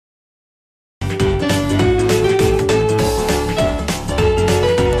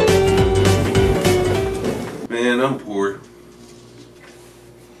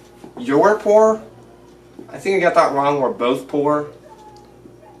You're poor? I think I got that wrong. We're both poor.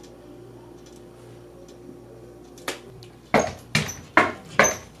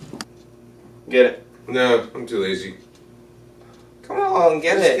 Get it. No, I'm too lazy. Come on,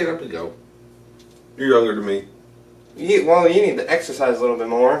 get Just it. get up and go. You're younger than me. Well, you need to exercise a little bit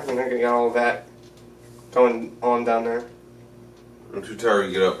more. You're not gonna get all of that going on down there. I'm too tired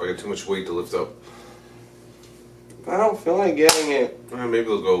to get up. I got too much weight to lift up. I don't feel like getting it. Maybe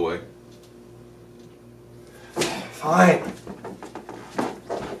it'll go away. Fine.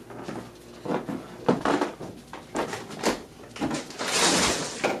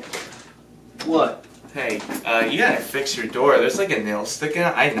 What? Hey, you gotta fix your door. There's like a nail sticking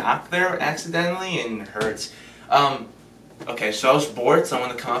out. I knocked there accidentally and it hurts. Okay, so I was bored, so I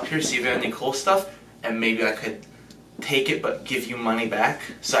wanted to come up here, see if you have any cool stuff, and maybe I could take it but give you money back.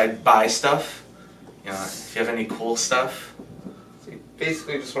 So I'd buy stuff. You know, if you have any cool stuff. So you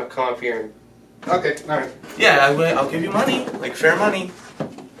basically just want to come up here and... Okay, alright. Yeah, I'll give you money. Like, fair money.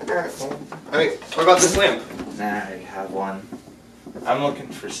 Alright, well, I mean, what about this lamp? Nah, I already have one. I'm looking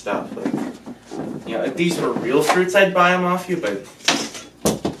for stuff, like... You know, if these were real fruits, I'd buy them off you, but...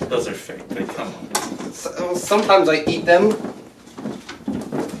 Those are fake, like, come on. Sometimes I eat them.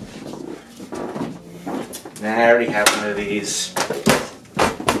 Nah, I already have one of these.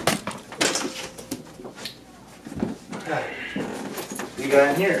 What you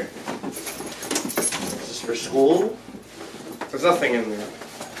got in here? Is this for school? There's nothing in there.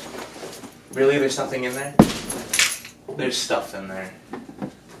 Really? There's nothing in there? There's stuff in there.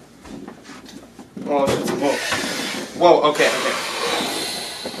 Oh, whoa, okay.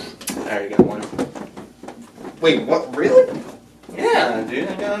 I already got one. Wait, what? Really? Yeah, dude,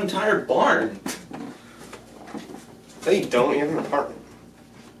 I got an entire barn. No, you don't. You have an apartment.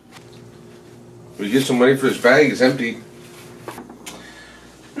 Will you get some money for this bag? It's empty.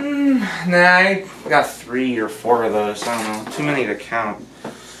 Nah, I got 3 or 4 of those. I don't know. Too many to count.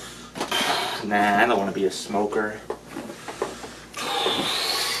 Nah, I don't want to be a smoker.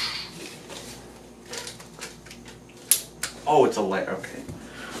 Oh, it's a light. Okay.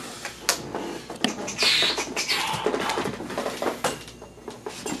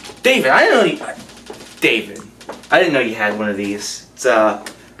 David, I didn't know you... David, I didn't know you had one of these. It's,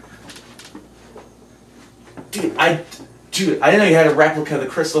 Dude, I didn't know you had a replica of the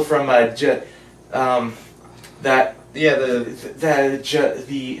crystal from, that... Yeah,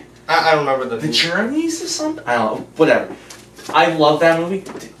 the... I don't remember The Journeys or something? I don't know. Whatever. I love that movie.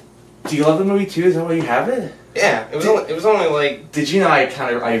 Do you love the movie too? Is that why you have it? Yeah, it was only like... Did you know I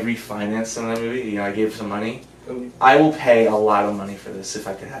refinanced some of that movie? You know, I gave some money. I will pay a lot of money for this if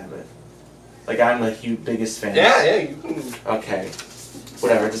I could have it. Like, I'm the biggest fan. Yeah, you can... Okay.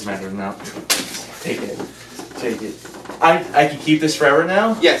 Whatever, it doesn't matter now. Take it. Take it. I can keep this forever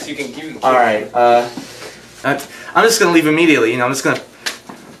now? Yes, you can keep it. Alright, I'm just gonna leave immediately, you know, I'm just gonna...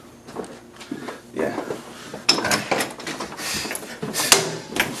 Yeah.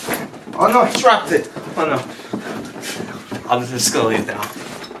 Oh no, I dropped it! Oh no. I'm just gonna leave now.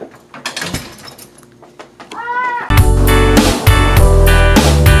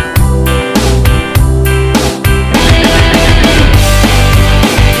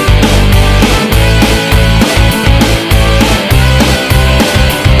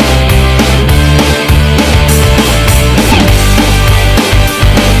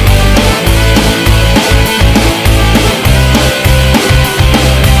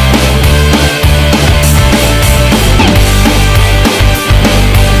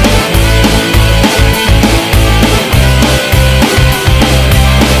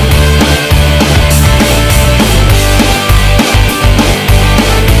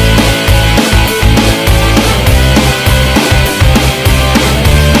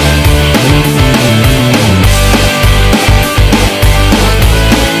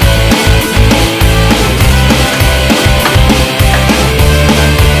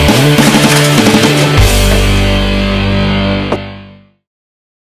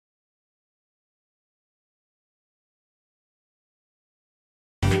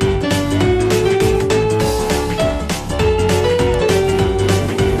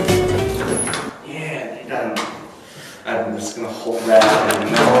 I'm just gonna hold that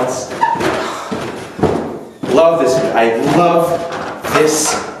and love this. I love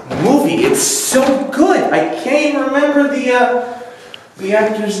this movie. It's so good. I can't even remember the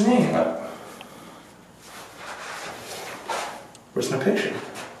actor's name. Where's my picture?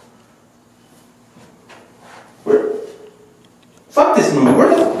 Where? Fuck this movie.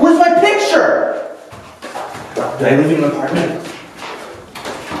 Where's my picture? Did I leave it in the apartment?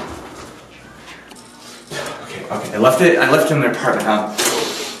 Okay. I left it in the apartment.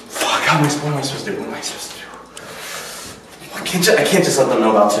 Fuck. What am I supposed to do? What am I supposed to do? I can't just let them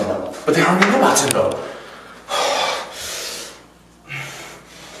know about Timbo. But they already know about Timbo.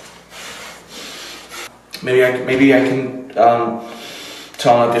 Maybe I can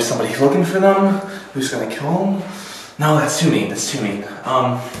tell them that there's somebody looking for them who's gonna kill them. No, that's too mean. That's too mean.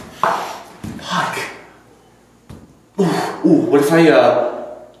 Fuck. Ooh.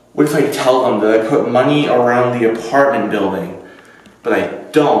 What if I tell them that I put money around the apartment building, but I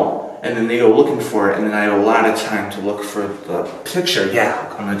don't, and then they go looking for it, and then I have a lot of time to look for the picture? Yeah,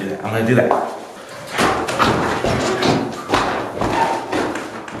 I'm gonna do that. I'm gonna do that.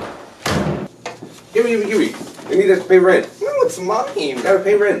 Give me. You need to pay rent. No, it's money. You gotta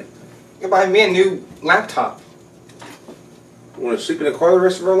pay rent. You buy me a new laptop. You wanna sleep in a car the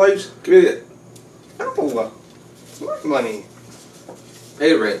rest of our lives? Give me that. No, it's my money. Pay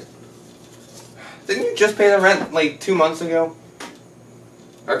the rent. Didn't you just pay the rent like 2 months ago?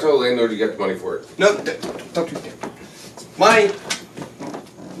 I told the landlord you got the money for it. No, don't do that. Money.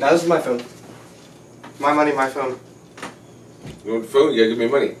 Now this is my phone. My money, my phone. You want the phone? You gotta give me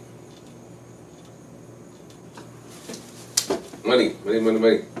money. Money.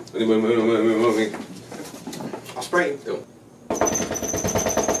 I'll spray you. Don't.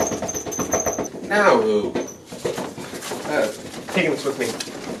 Now who? Taking this with me.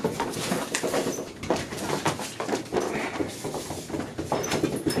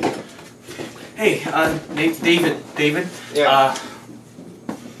 Hey, David. Yeah.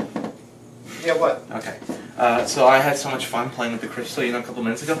 Yeah, what? Okay. So I had so much fun playing with the crystal, a couple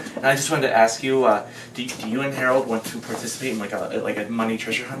minutes ago, and I just wanted to ask you, do you and Harold want to participate in like a money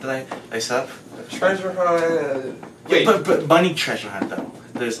treasure hunt that I set up? A treasure hunt. Wait. But money treasure hunt though.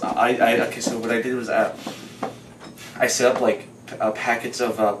 Okay. So what I did was I set up like packets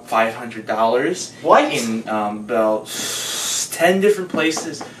of $500. What? In about 10 different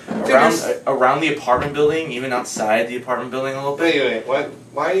places around the apartment building, even outside the apartment building a little bit. Wait. What?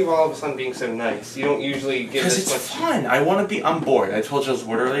 Why are you all of a sudden being so nice? You don't usually give this Because it's much. fun. I'm bored. I told you I was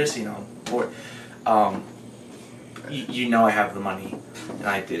bored earlier, so I'm bored. You know I have the money, and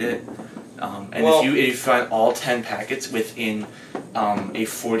I did it. And well, if you find all 10 packets within a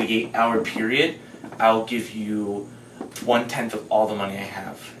 48-hour period, I'll give you 1/10 of all the money I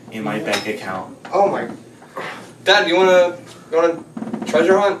have in my bank account. Oh my. Dad, you wanna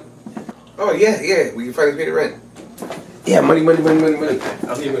treasure hunt? Oh yeah. We can finally pay the rent. Yeah, money. Okay.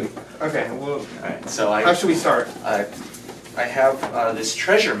 Money. Okay. Well, Alright, so how should we start? I have this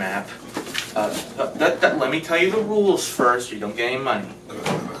treasure map. Let me tell you the rules first. You don't get any money.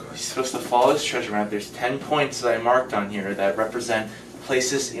 You're supposed to follow this treasure map. There's 10 points that I marked on here that represent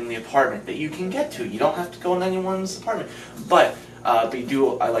places in the apartment that you can get to. You don't have to go in anyone's apartment. But you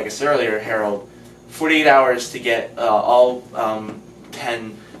do, like I said earlier, Harold, 48 hours to get all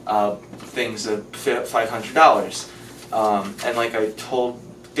 10 things of $500. And like I told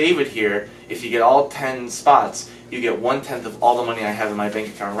David here, if you get all 10 spots, you get 1/10 of all the money I have in my bank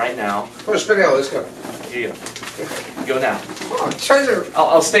account right now. Oh, spend it out. Let's go. Here you go. Go now. Oh, treasure.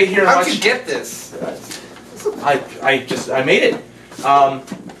 I'll stay here and How'd watch. you get this? I made it.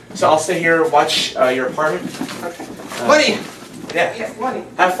 So I'll stay here and watch your apartment. Okay. Money. Yeah. Money.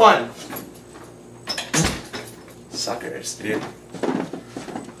 Have fun. Suckers, dude.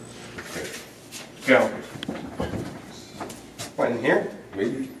 Go. What, in here?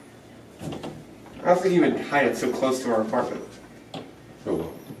 Maybe. I don't think you would hide it so close to our apartment.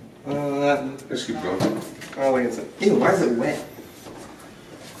 Oh well. Let's keep going. Oh, wait, ew, why is it wet?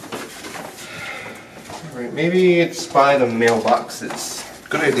 Alright, maybe it's by the mailboxes.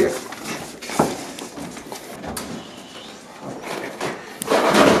 Good idea.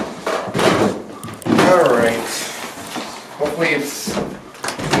 Alright. Hopefully it's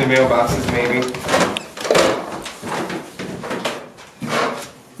in the mailboxes, maybe.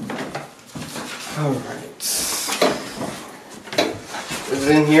 Alright. Is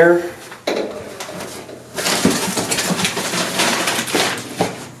it in here?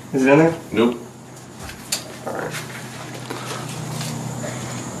 Is it in there? Nope. Alright.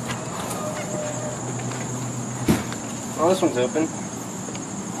 Oh, this one's open.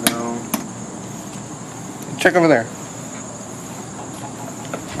 No. Check over there.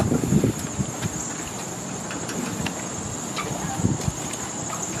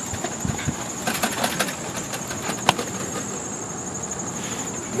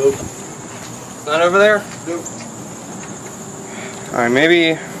 Nope. Not over there? Nope. Alright,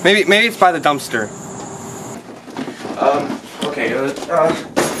 maybe it's by the dumpster. Okay,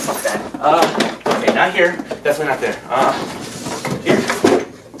 fuck that. Okay, not here. Definitely not there. Here.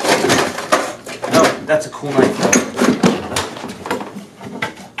 No, that's a cool knife.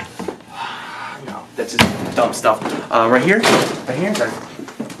 That's just dumb stuff. Right here. Right here. That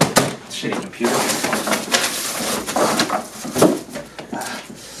shitty computer.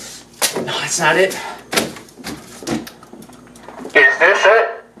 No, that's not it. Is this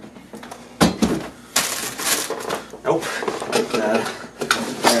it? Nope.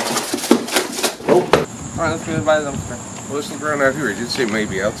 Nope. Alright, let's go by the dumpster. Well, let's look around out here. It did say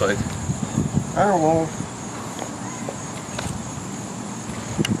maybe outside. I don't know.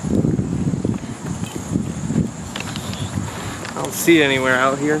 I don't see it anywhere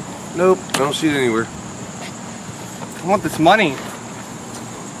out here. Nope, I don't see it anywhere. I want this money.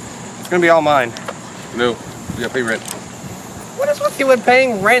 It's gonna be all mine. No, we gotta pay rent. What is with you with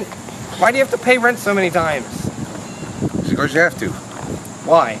paying rent? Why do you have to pay rent so many times? Because you have to.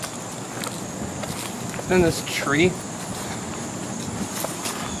 Why? It's in this tree.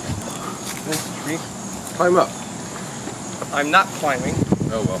 This tree. Climb up. I'm not climbing.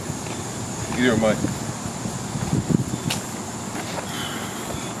 Oh well. Neither am I.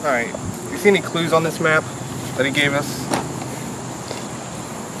 Alright. You see any clues on this map that he gave us?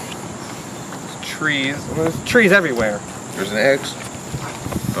 There's trees. Well, there's trees everywhere. There's an X.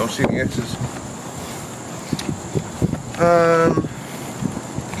 I don't see any X's.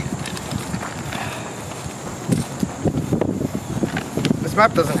 This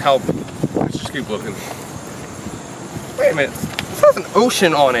map doesn't help. Let's just keep looking. Wait a minute. This has an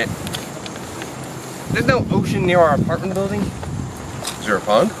ocean on it. There's no ocean near our apartment building. Is there a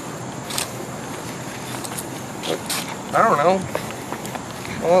pond? I don't know.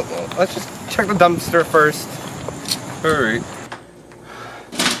 Well, let's just check the dumpster first. Alright.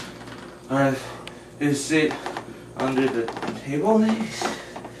 Alright. Is it under the table next?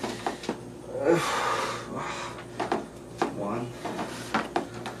 One.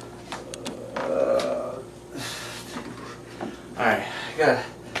 Alright, I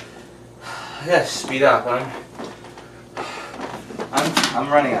gotta speed up. I'm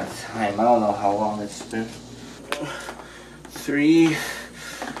running out of time. I don't know how long it's been. 3.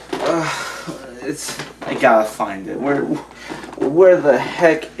 I gotta find it. Where the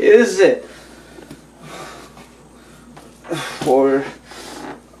heck is it? 4.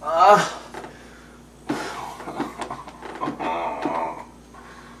 I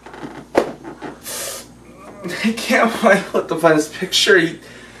can't find what to find this picture.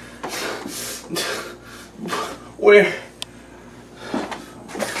 Where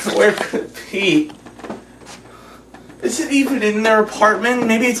could it be? Is it even in their apartment?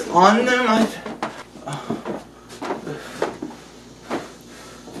 Maybe it's on them?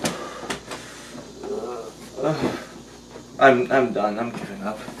 I'm done. I'm giving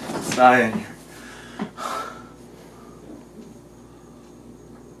up. It's not in here.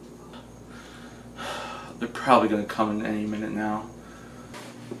 They're probably gonna come in any minute now.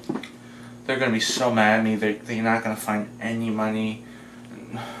 They're gonna be so mad at me. They're not gonna find any money,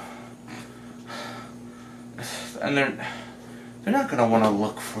 and they're not gonna want to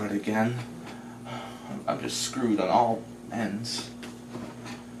look for it again. I'm just screwed on all ends.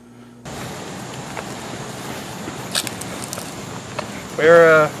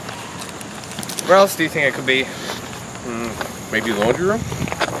 Where else do you think it could be? Maybe the laundry room?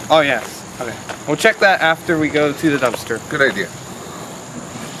 Oh, yes. Okay. We'll check that after we go to the dumpster. Good idea.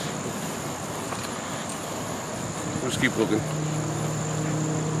 Let's keep looking.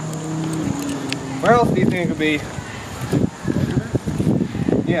 Where else do you think it could be?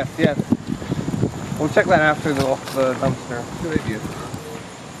 Yes, yes. We'll check that after the dumpster. Good idea.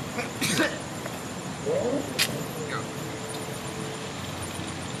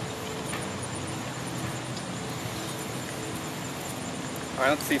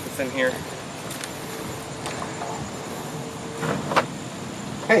 Alright, let's see if it's in here.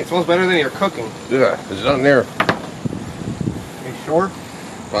 Hey, it smells better than your cooking. Yeah, it's not in there. You sure?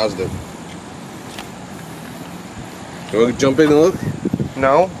 Positive. You want to jump in and look?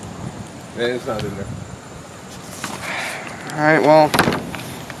 No. Yeah, it's not in there. Alright, well,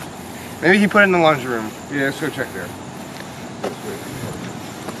 maybe he put it in the laundry room. Yeah, let's go check there.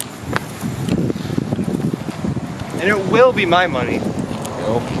 And it will be my money.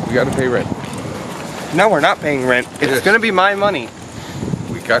 No, we got to pay rent. No, we're not paying rent. It's Yes. gonna be my money.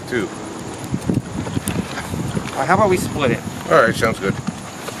 We got to. How about we split it? All right, sounds good.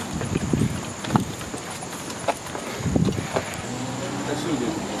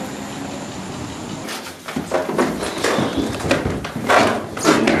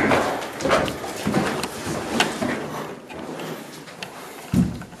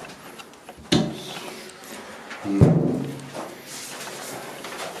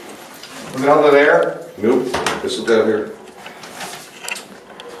 Was it under there? Nope. Let's look out here.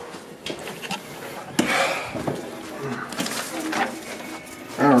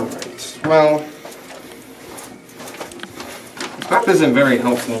 Well, that isn't very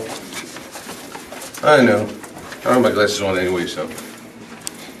helpful. I know. I don't have my glasses on anyway, so.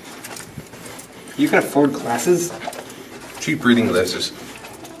 You can afford glasses? Cheap reading glasses.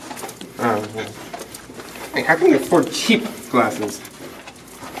 Oh, well. Hey, how can you afford cheap glasses?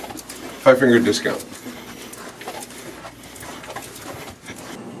 5-finger discount.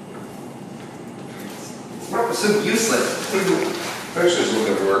 That was so useless. That's just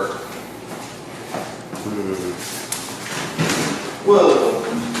looking at work. Whoa.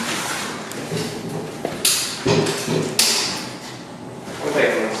 I'm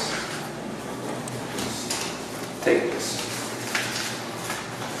taking this. Take this.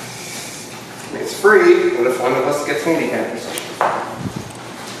 It's free. What if one of us gets handicapped or something?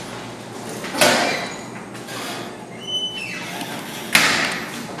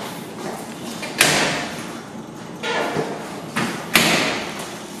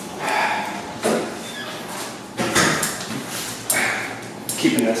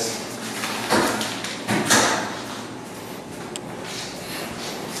 Keeping this.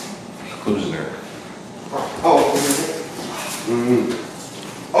 Who's in there? Oh.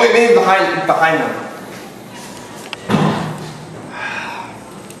 Oh, wait, maybe behind them.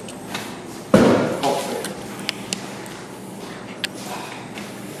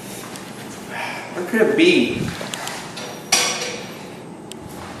 What could it be?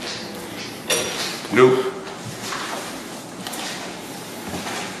 Nope.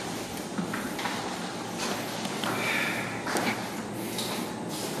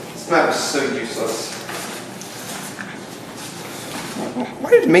 This map is so useless. Why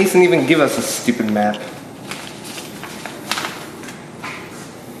did Mason even give us a stupid map?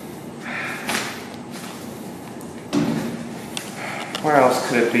 Where else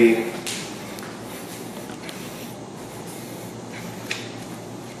could it be?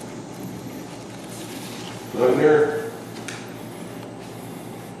 Not here.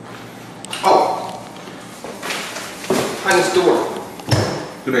 Oh! Behind this door.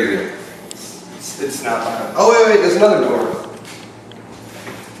 Good idea. It's not behind. Oh, wait, there's another door.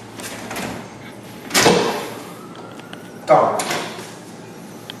 Oh.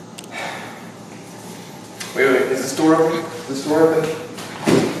 Wait, is this door open? Is this door open?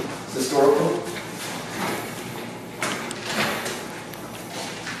 Is this door open?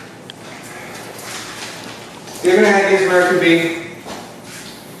 Do you have any ideas where it could be?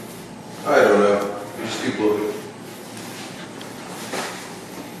 I don't know. You just keep looking.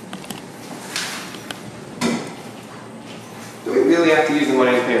 Do we really have to use the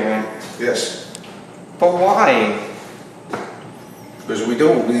money to pay rent? Yes. But why? Because if we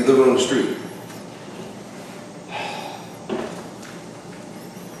don't, we live on the street.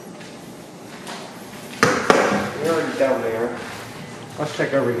 You're already down there. Let's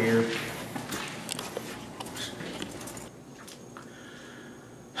check over here.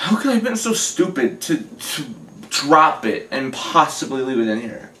 How could I have been so stupid to drop it and possibly leave it in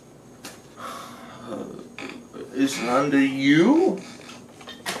here? Is it under you?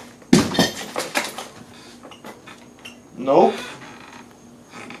 Nope.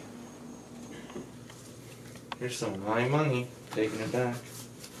 Here's some of my money. Taking it back.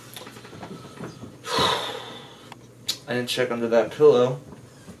 I didn't check under that pillow.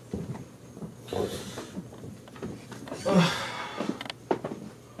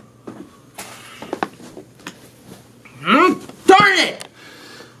 Darn it!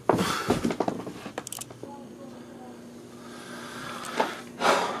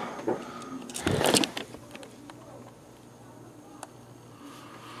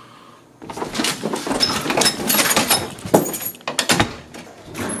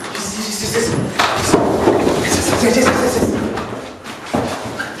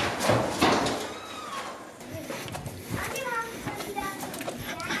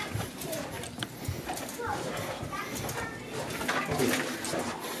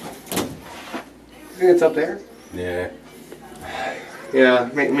 You think it's up there? Yeah. Yeah,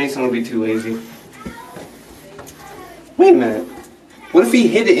 Mason would be too lazy. Wait a minute. What if he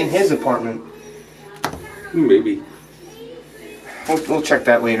hid it in his apartment? Maybe. We'll check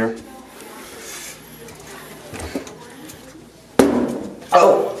that later.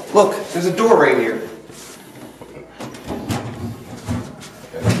 Oh, look, there's a door right here.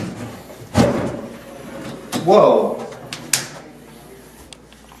 Whoa.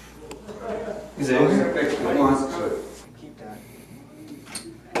 Is it in here? Keep that.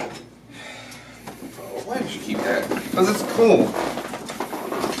 Why did you keep that? Because it's cool.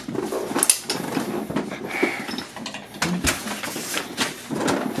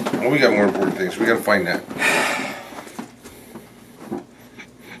 Well, we got more important things. We gotta find that.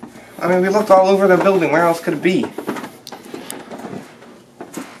 I mean, we looked all over the building. Where else could it be?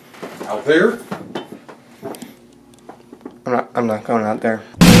 Out there? I'm not going out there.